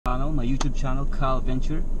channel, my YouTube channel, Kyle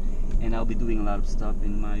Venture, and I'll be doing a lot of stuff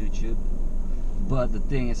in my YouTube. But the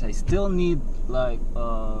thing is, I still need like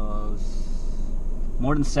more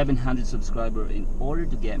than 700 subscribers in order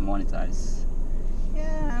to get monetized.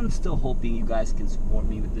 Yeah, I'm still hoping you guys can support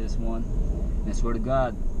me with this one. And I swear to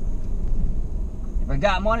God, if I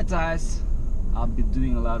got monetized, I'll be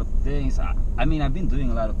doing a lot of things. I mean, I've been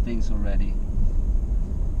doing a lot of things already,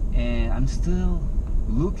 and I'm still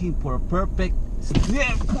looking for a perfect.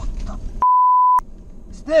 What the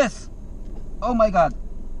is this? Oh my God!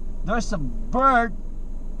 There's a bird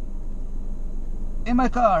in my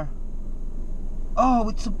car. Oh,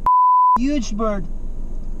 it's a huge bird.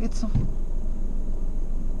 It's a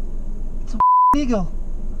eagle.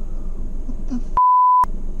 What the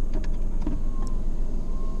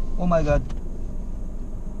oh my God.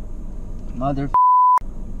 Mother.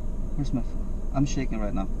 Where's my phone? I'm shaking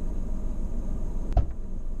right now.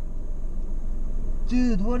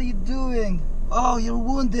 Dude, what are you doing? Oh, you're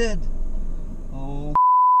wounded. Oh.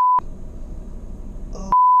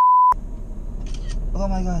 Oh. Oh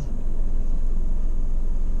my God.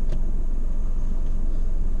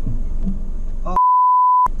 Oh.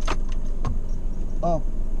 Oh.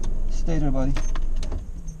 Stay there, buddy.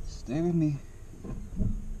 Stay with me.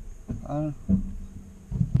 Oh.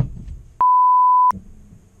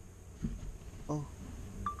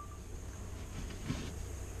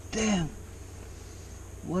 Damn.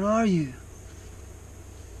 What are you?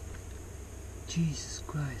 Jesus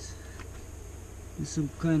Christ. This is some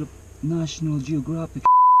kind of National Geographic.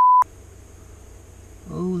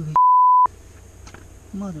 Holy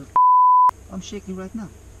mother. I'm shaking right now.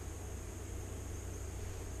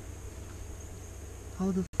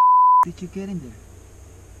 How the did you get in there?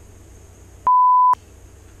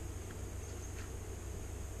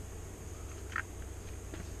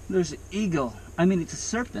 There's an eagle. I mean, it's a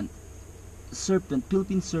serpent. Serpent,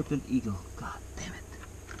 Philippine serpent eagle. God damn it.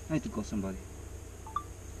 I need to call somebody.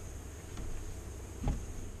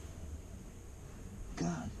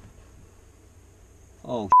 God.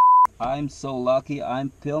 Oh, I'm so lucky I'm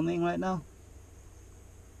filming right now.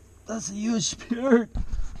 That's a huge bird.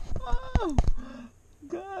 Oh,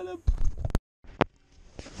 God.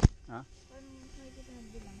 Ha?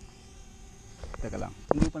 Teka lang.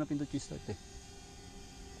 Hindi pa napindot yung start eh.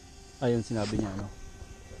 Ayun, sinabi niya ano.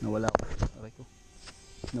 Nawala ako. Aray ko.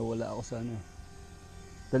 Nawala ako sa ano.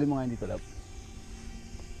 Dali mo nga dito, love.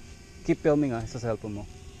 Keep filming sa cellphone mo.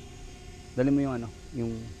 Dali mo yung ano, yung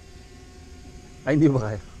ay hindi ba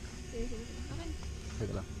kaya?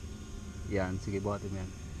 Sige lang. Yan, sige, buhatin mo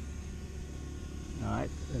yan.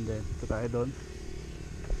 Alright, and then ito tayo doon.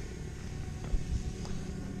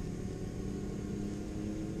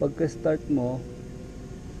 Pagka start mo,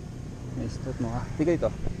 start mo ha. Tika ito.